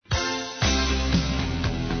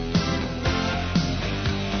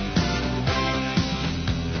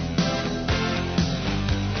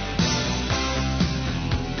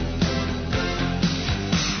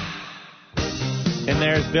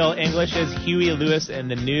there's Bill English's Huey Lewis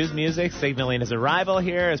and the News Music, signaling his arrival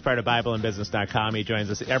here as part of BibleandBusiness.com. He joins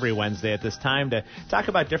us every Wednesday at this time to talk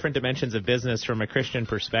about different dimensions of business from a Christian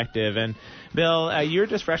perspective. And, Bill, you're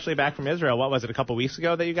just freshly back from Israel. What was it, a couple weeks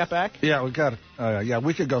ago that you got back? Yeah, we got a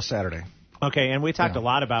week ago Saturday. Okay, and we talked a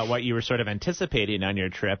lot about what you were sort of anticipating on your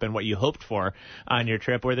trip and what you hoped for on your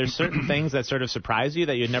trip. Were there certain things that sort of surprised you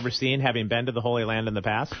that you'd never seen, having been to the Holy Land in the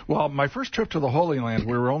past? Well, my first trip to the Holy Land,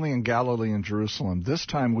 we were only in Galilee and Jerusalem. This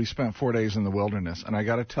time we spent 4 days in the wilderness, and I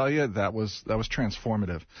got to tell you, that was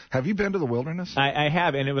transformative. Have you been to the wilderness? I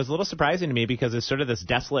have, and it was a little surprising to me because it's sort of this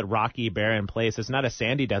desolate, rocky, barren place. It's not a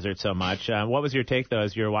sandy desert so much. What was your take, though,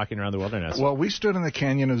 as you were walking around the wilderness? Well, we stood in the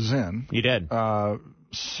Canyon of Zin. You did?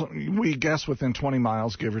 So we guess within 20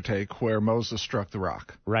 miles, give or take, where Moses struck the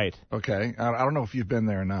rock. Right. Okay. I don't know if you've been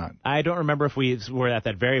there or not. I don't remember if we were at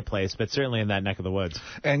that very place, but certainly in that neck of the woods.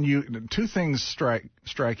 And two things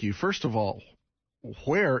strike you. First of all,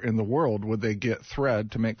 where in the world would they get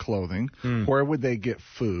thread to make clothing? Where would they get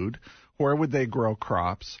food? Where would they grow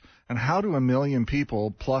crops? And how do 1 million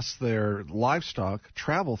people plus their livestock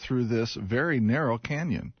travel through this very narrow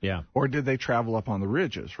canyon? Yeah. Or did they travel up on the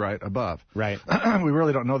ridges right above? Right. We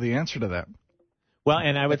really don't know the answer to that. Well,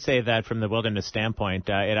 and I would say that from the wilderness standpoint,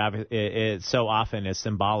 it so often is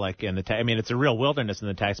symbolic in the text. I mean, it's a real wilderness in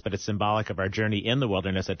the text, but it's symbolic of our journey in the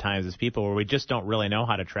wilderness at times as people where we just don't really know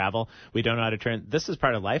how to travel. We don't know how to turn. This is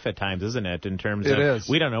part of life at times, isn't it, in terms of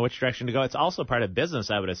we don't know which direction to go. It's also part of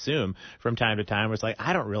business, I would assume, from time to time, where it's like,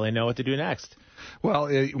 I don't really know what to do next. Well,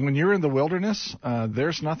 when you're in the wilderness,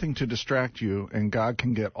 there's nothing to distract you, and God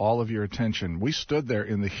can get all of your attention. We stood there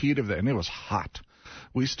in the heat of and it was hot.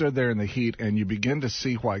 We stood there in the heat, and you begin to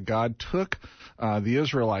see why God took the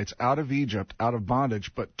Israelites out of Egypt, out of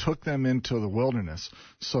bondage, but took them into the wilderness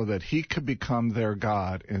so that he could become their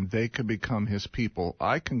God and they could become his people.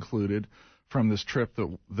 I concluded from this trip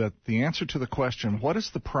that the answer to the question, what is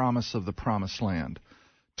the promise of the promised land?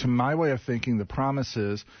 To my way of thinking, the promise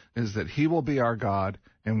is that he will be our God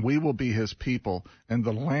and we will be his people, and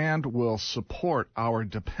the land will support our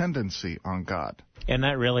dependency on God. And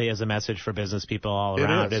that really is a message for business people all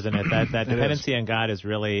around, isn't it? That dependency on God is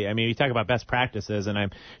really, I mean, you talk about best practices, and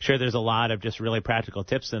I'm sure there's a lot of just really practical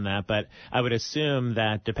tips in that, but I would assume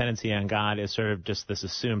that dependency on God is sort of just this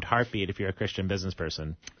assumed heartbeat if you're a Christian business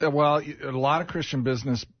person. Well, a lot of Christian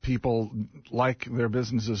business people like their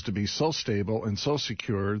businesses to be so stable and so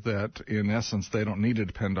secure that, in essence, they don't need to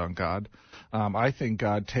depend on God. I think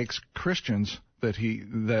God takes Christians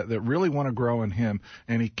that really want to grow in him,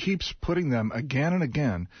 and he keeps putting them again and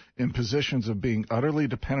again in positions of being utterly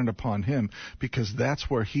dependent upon him, because that's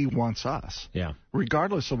where he wants us. Yeah.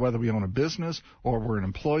 Regardless of whether we own a business or we're an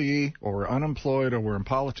employee or we're unemployed or we're in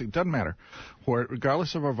politics, doesn't matter.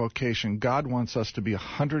 Regardless of our vocation, God wants us to be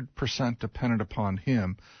 100% dependent upon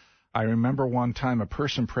him. I remember one time a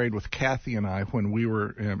person prayed with Kathy and I when we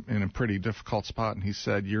were in a pretty difficult spot, and he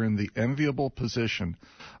said, you're in the enviable position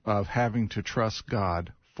of having to trust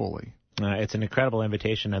God fully. It's an incredible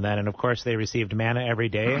invitation on that. And, of course, they received manna every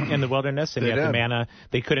day in the wilderness. And yet the manna,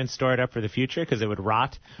 they couldn't store it up for the future because it would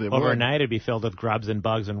rot overnight. It'd be filled with grubs and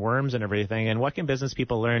bugs and worms and everything. And what can business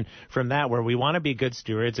people learn from that, where we want to be good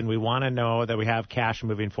stewards and we want to know that we have cash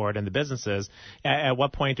moving forward in the businesses? At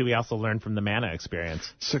what point do we also learn from the manna experience?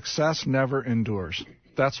 Success never endures.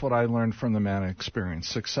 That's what I learned from the manna experience.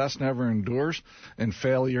 Success never endures, and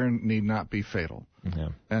failure need not be fatal. Yeah.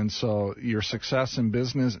 And so your success in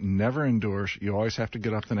business never endures. You always have to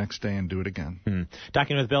get up the next day and do it again.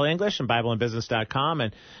 Talking with Bill English from BibleandBusiness.com.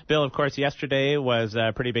 And, Bill, of course, yesterday was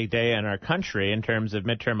a pretty big day in our country in terms of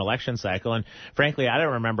midterm election cycle. And, frankly, I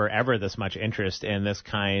don't remember ever this much interest in this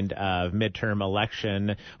kind of midterm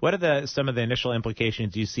election. What are some of the initial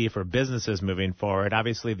implications you see for businesses moving forward?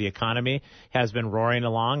 Obviously, the economy has been roaring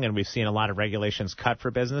along, and we've seen a lot of regulations cut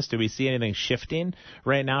for business. Do we see anything shifting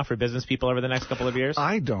right now for business people over the next couple of years?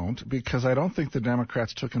 I don't, because I don't think the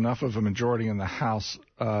Democrats took enough of a majority in the House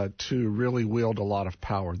to really wield a lot of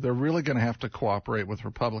power. They're really going to have to cooperate with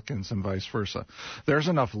Republicans and vice versa. There's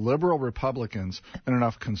enough liberal Republicans and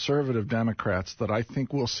enough conservative Democrats that I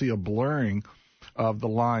think we'll see a blurring of the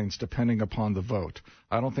lines depending upon the vote.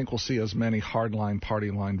 I don't think we'll see as many hardline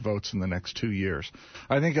party line votes in the next 2 years.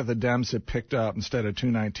 I think if the Dems had picked up, instead of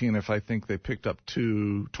 219, if I think they picked up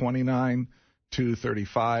 229,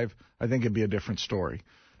 235, I think it'd be a different story.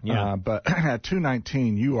 Yeah. But at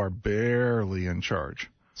 219, you are barely in charge.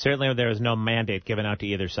 Certainly there was no mandate given out to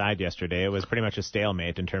either side yesterday. It was pretty much a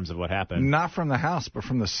stalemate in terms of what happened. Not from the House, but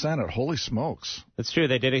from the Senate. Holy smokes. It's true.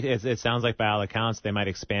 They did. It sounds like by all accounts they might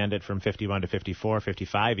expand it from 51 to 54,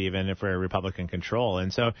 55 even for Republican control.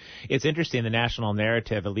 And so it's interesting. The national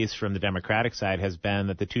narrative, at least from the Democratic side, has been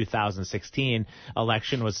that the 2016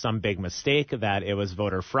 election was some big mistake, that it was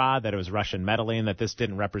voter fraud, that it was Russian meddling, that this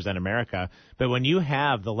didn't represent America. But when you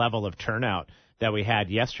have the level of turnout that we had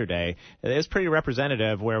yesterday, is pretty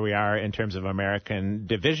representative where we are in terms of American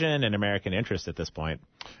division and American interest at this point.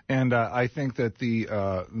 And I think that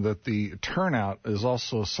the turnout is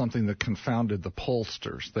also something that confounded the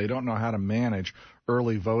pollsters. They don't know how to manage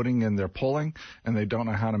early voting in their polling, and they don't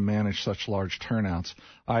know how to manage such large turnouts.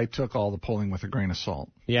 I took all the polling with a grain of salt.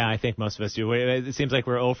 Yeah, I think most of us do. It seems like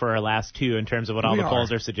we're 0 for our last 2 in terms of what all the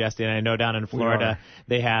polls are suggesting. I know down in Florida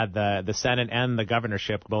they had the Senate and the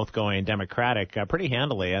governorship both going Democratic pretty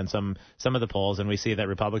handily on some of the polls, and we see that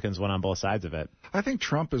Republicans won on both sides of it. I think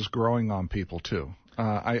Trump is growing on people, too.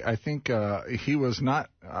 I think he was not.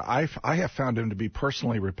 I have found him to be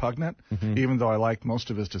personally repugnant, even though I like most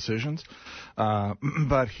of his decisions.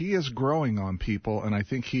 But he is growing on people, and I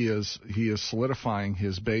think he is solidifying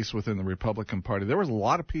his base within the Republican Party. There was a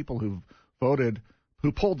lot of people who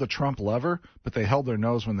pulled the Trump lever, but they held their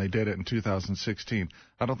nose when they did it in 2016.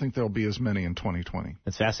 I don't think there'll be as many in 2020.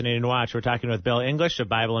 It's fascinating to watch. We're talking with Bill English of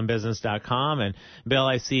BibleandBusiness.com. And, Bill,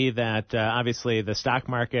 I see that obviously the stock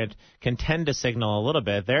market can tend to signal a little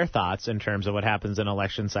bit their thoughts in terms of what happens in an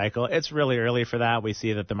election cycle. It's really early for that. We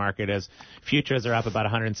see that the market futures are up about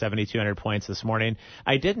 170, 200 points this morning.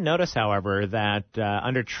 I did notice, however, that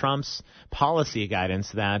under Trump's policy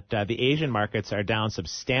guidance that the Asian markets are down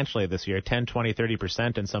substantially this year, 10, 20,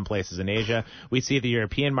 30% in some places in Asia. We see the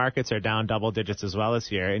European markets are down double digits as well this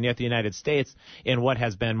year, and yet the United States, in what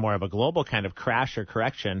has been more of a global kind of crash or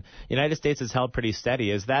correction, the United States has held pretty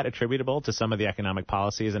steady. Is that attributable to some of the economic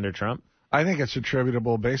policies under Trump? I think it's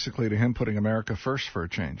attributable basically to him putting America first for a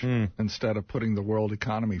change instead of putting the world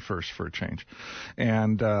economy first for a change.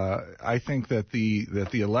 And I think that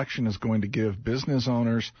the election is going to give business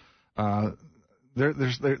owners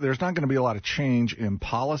there's not going to be a lot of change in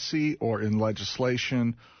policy or in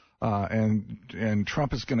legislation. And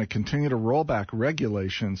Trump is going to continue to roll back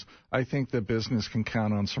regulations. I think that business can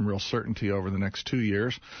count on some real certainty over the next 2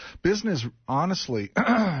 years. Business, honestly,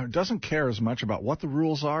 doesn't care as much about what the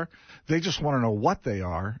rules are. They just want to know what they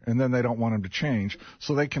are, and then they don't want them to change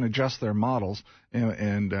so they can adjust their models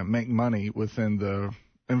and make money within the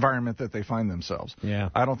environment that they find themselves. Yeah.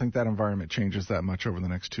 I don't think that environment changes that much over the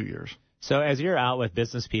next 2 years. So as you're out with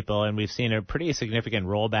business people, and we've seen a pretty significant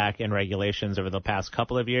rollback in regulations over the past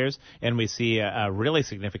couple of years, and we see a really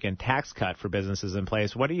significant tax cut for businesses in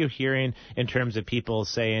place, what are you hearing in terms of people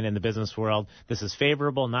saying in the business world, this is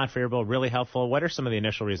favorable, not favorable, really helpful? What are some of the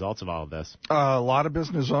initial results of all of this? A lot of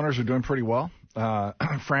business owners are doing pretty well.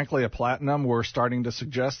 Frankly, at Platinum, we're starting to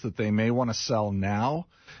suggest that they may want to sell now.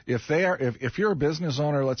 If you're a business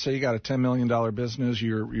owner, let's say you got a $10 million business,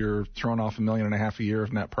 you're throwing off $1.5 million a year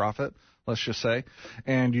of net profit, let's just say,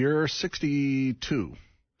 and you're 62,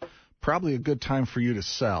 probably a good time for you to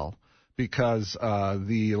sell because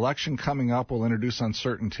the election coming up will introduce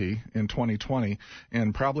uncertainty in 2020,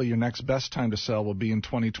 and probably your next best time to sell will be in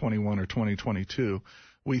 2021 or 2022.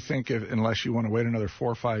 We think unless you want to wait another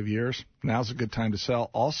 4 or 5 years, now's a good time to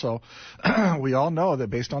sell. Also, we all know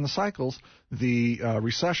that based on the cycles, the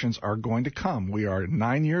recessions are going to come. We are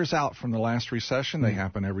 9 years out from the last recession. They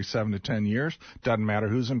happen every 7 to 10 years. Doesn't matter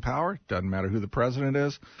who's in power. Doesn't matter who the president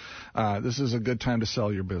is. This is a good time to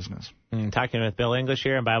sell your business. Talking with Bill English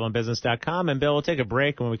here on BibleandBusiness.com. And, Bill, we'll take a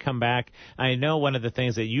break. When we come back, I know one of the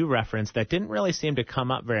things that you referenced that didn't really seem to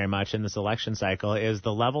come up very much in this election cycle is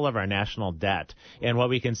the level of our national debt and what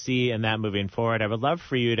we can see in that moving forward. I would love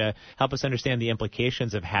for you to help us understand the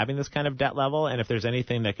implications of having this kind of debt level and if there's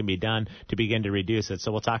anything that can be done to begin to reduce it.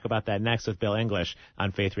 So we'll talk about that next with Bill English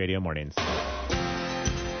on Faith Radio Mornings.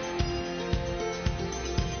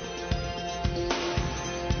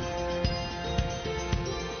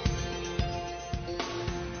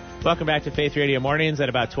 Welcome back to Faith Radio Mornings at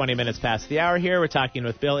about 20 minutes past the hour here. We're talking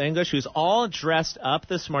with Bill English, who's all dressed up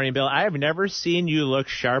this morning. Bill, I have never seen you look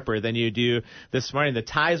sharper than you do this morning. The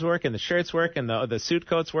ties work and the shirts work and the suit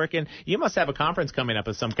coats working. You must have a conference coming up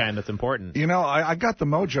of some kind that's important. You know, I got the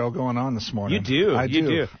mojo going on this morning. You do. I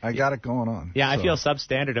do. I got it going on. Yeah, so. I feel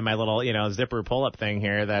substandard in my little, zipper pull-up thing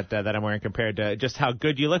here that I'm wearing compared to just how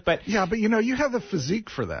good you look. But yeah, but you have the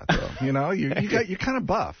physique for that, though. You're kind of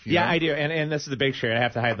buff. Yeah, I do. And this is the big shirt. I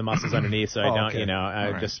have to hide the muscles underneath, so I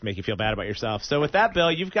don't, just make you feel bad about yourself. So with that,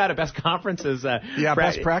 Bill, you've got a best conferences.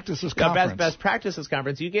 Best practices conference. Best practices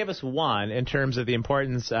conference. You gave us one in terms of the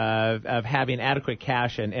importance of having adequate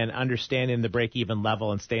cash and understanding the break-even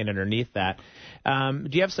level and staying underneath that. Do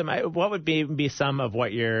you have what would be some of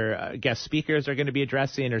what your guest speakers are going to be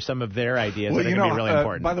addressing, or some of their ideas that are going to be really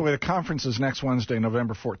important? By the way, the conference is next Wednesday,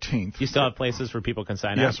 November 14th. You still have places where people can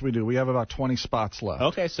sign up? Yes, we do. We have about 20 spots left.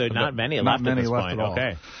 Okay, so not many left at this point. At all.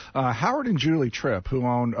 Okay. Howard and Julie Tripp, who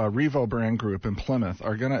own Revo Brand Group in Plymouth,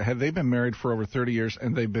 they've been married for over 30 years,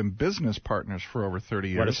 and they've been business partners for over 30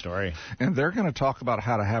 years. What a story. And they're going to talk about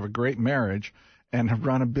how to have a great marriage and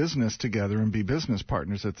run a business together and be business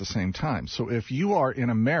partners at the same time. So if you are in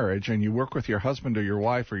a marriage and you work with your husband or your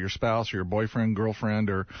wife or your spouse or your boyfriend, girlfriend,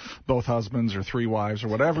 or both husbands or three wives or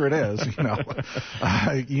whatever it is,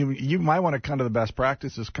 you might want to come to the Best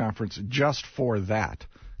Practices Conference just for that.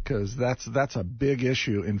 Because that's a big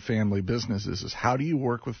issue in family businesses, is how do you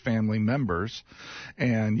work with family members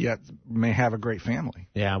and yet may have a great family.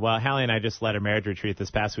 Yeah, well, Hallie and I just led a marriage retreat this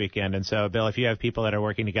past weekend, and so, Bill, if you have people that are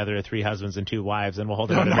working together, 3 husbands and 2 wives, then we'll hold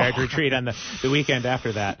another marriage retreat on the weekend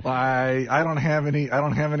after that. I don't have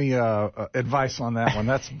any advice on that one.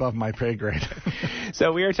 That's above my pay grade.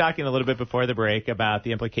 So we were talking a little bit before the break about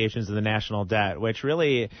the implications of the national debt, which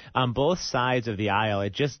really, on both sides of the aisle,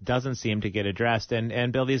 it just doesn't seem to get addressed.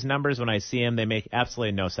 And Bill, these numbers, when I see them, they make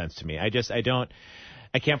absolutely no sense to me. I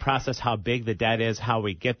can't process how big the debt is, how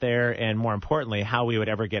we get there, and more importantly, how we would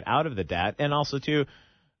ever get out of the debt. And also, too,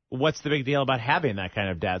 what's the big deal about having that kind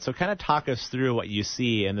of debt? So kind of talk us through what you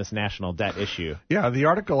see in this national debt issue. Yeah, the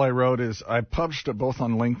article I wrote I published it both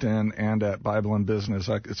on LinkedIn and at Bible and Business.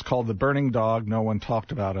 It's called The Burning Dog No One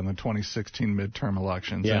Talked About in the 2016 Midterm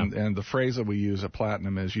Elections. Yeah. And the phrase that we use at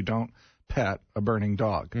Platinum is, you don't pet a burning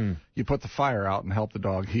dog. You put the fire out and help the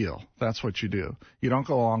dog heal. That's what you do. You don't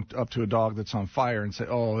go along up to a dog that's on fire and say,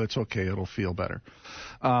 oh, it's okay, it'll feel better.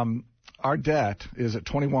 Our debt is at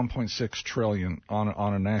 $21.6 trillion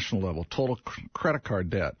on a national level. Total credit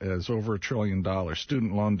card debt is over $1 trillion.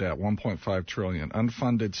 Student loan debt, $1.5 trillion.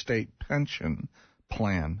 Unfunded state pension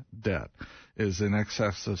plan debt is in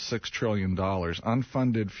excess of $6 trillion.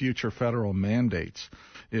 Unfunded future federal mandates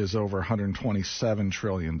is over $127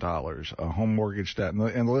 trillion. Home mortgage debt,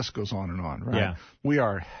 and the list goes on and on, right? Yeah. We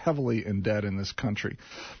are heavily in debt in this country.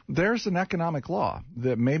 There's an economic law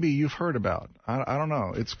that maybe you've heard about. I don't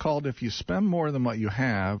know. It's called, if you spend more than what you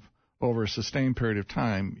have over a sustained period of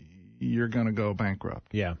time, you're going to go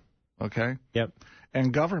bankrupt. Yeah. Okay? Yep.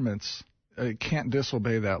 And governments can't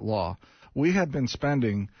disobey that law. We have been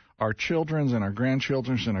spending our children's and our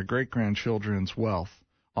grandchildren's and our great-grandchildren's wealth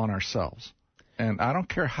on ourselves. And I don't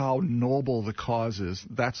care how noble the cause is,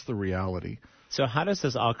 that's the reality. So how does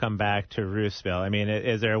this all come back to roost, Bill? I mean,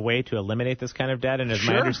 is there a way to eliminate this kind of debt? And is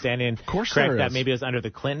my understanding correct that maybe it was under the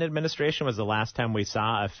Clinton administration was the last time we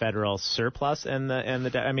saw a federal surplus in the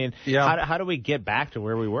debt? I mean, how do we get back to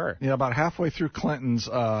where we were? Yeah, about halfway through Clinton's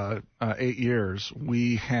 8 years,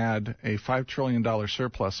 we had a $5 trillion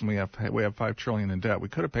surplus, and we have $5 trillion in debt. We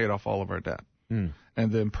could have paid off all of our debt. And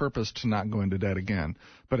then purposed to not go into debt again.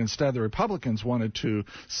 But instead, the Republicans wanted to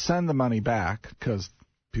send the money back because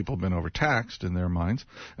people have been overtaxed in their minds,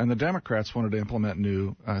 and the Democrats wanted to implement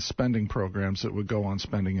new spending programs that would go on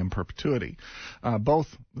spending in perpetuity. Both,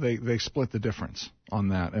 they split the difference on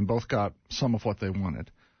that, and both got some of what they wanted,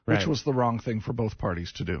 which was the wrong thing for both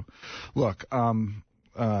parties to do. Look,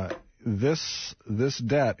 this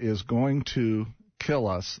debt is going to kill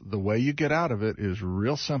us. The way you get out of it is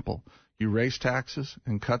real simple. You raise taxes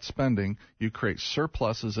and cut spending. You create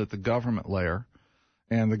surpluses at the government layer,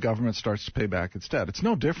 and the government starts to pay back its debt. It's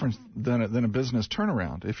no different than a business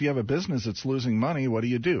turnaround. If you have a business that's losing money, what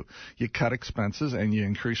do? You cut expenses and you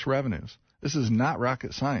increase revenues. This is not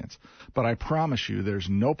rocket science. But I promise you there's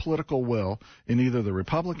no political will in either the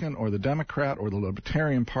Republican or the Democrat or the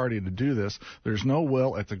Libertarian Party to do this. There's no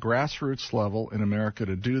will at the grassroots level in America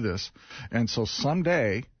to do this. And so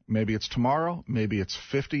someday, maybe it's tomorrow, maybe it's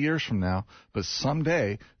 50 years from now, but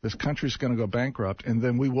someday this country's going to go bankrupt, and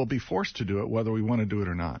then we will be forced to do it whether we want to do it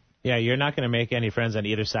or not. Yeah, you're not going to make any friends on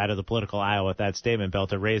either side of the political aisle with that statement, Bill.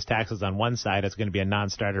 To raise taxes on one side, it's going to be a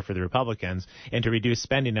non-starter for the Republicans, and to reduce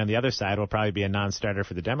spending on the other side will probably be a non-starter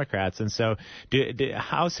for the Democrats. And so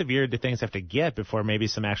how severe do things have to get before maybe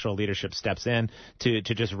some actual leadership steps in to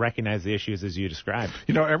just recognize the issues as you described?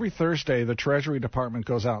 You know, every Thursday, the Treasury Department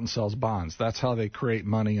goes out and sells bonds. That's how they create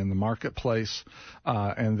money in the marketplace,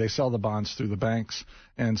 and they sell the bonds through the banks.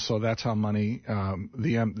 And so that's how money, I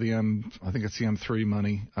think it's the M3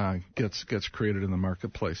 money, gets created in the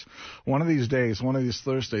marketplace. One of these days, one of these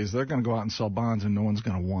Thursdays, they're going to go out and sell bonds, and no one's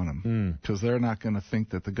going to want them because they're not going to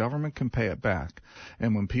think that the government can pay it back.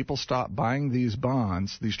 And when people stop buying these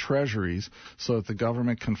bonds, these treasuries, so that the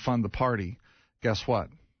government can fund the party, guess what?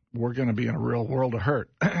 We're going to be in a real world of hurt,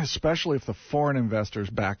 especially if the foreign investors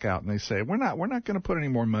back out and they say, we're not going to put any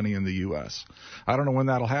more money in the U.S. I don't know when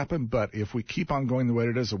that'll happen, but if we keep on going the way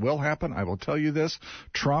it is, it will happen. I will tell you this,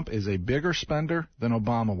 Trump is a bigger spender than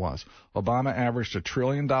Obama was. Obama averaged $1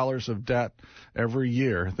 trillion of debt every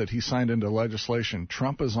year that he signed into legislation.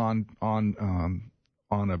 Trump is on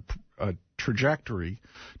a trajectory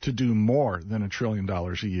to do more than $1 trillion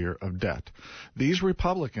a year of debt. These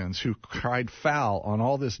Republicans who cried foul on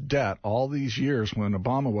all this debt all these years when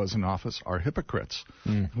Obama was in office are hypocrites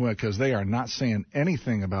because they are not saying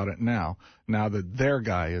anything about it now that their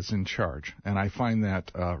guy is in charge. And I find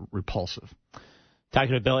that repulsive.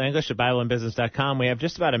 Talking to Bill English at BibleandBusiness.com. We have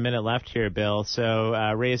just about a minute left here, Bill. So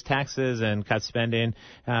raise taxes and cut spending.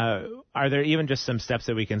 Are there even just some steps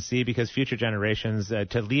that we can see? Because future generations,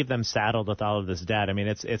 to leave them saddled with all of this debt, I mean,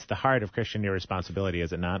 it's the heart of Christian irresponsibility,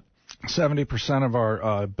 is it not? 70% of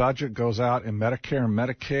our budget goes out in Medicare and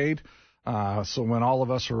Medicaid. So when all of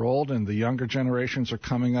us are old and the younger generations are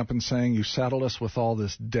coming up and saying, you saddled us with all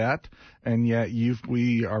this debt, and yet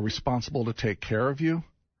we are responsible to take care of you,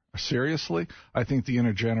 seriously, I think the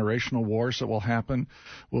intergenerational wars that will happen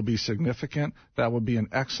will be significant. That would be an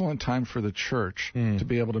excellent time for the church to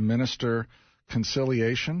be able to minister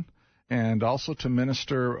conciliation and also to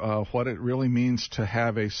minister what it really means to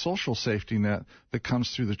have a social safety net that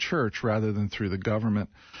comes through the church rather than through the government.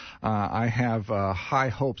 I have high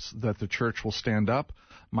hopes that the church will stand up.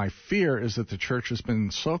 My fear is that the church has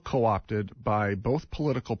been so co-opted by both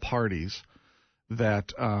political parties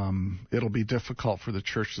that it'll be difficult for the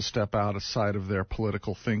church to step outside of their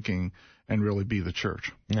political thinking and really be the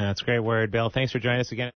church. That's a great word, Bill. Thanks for joining us again.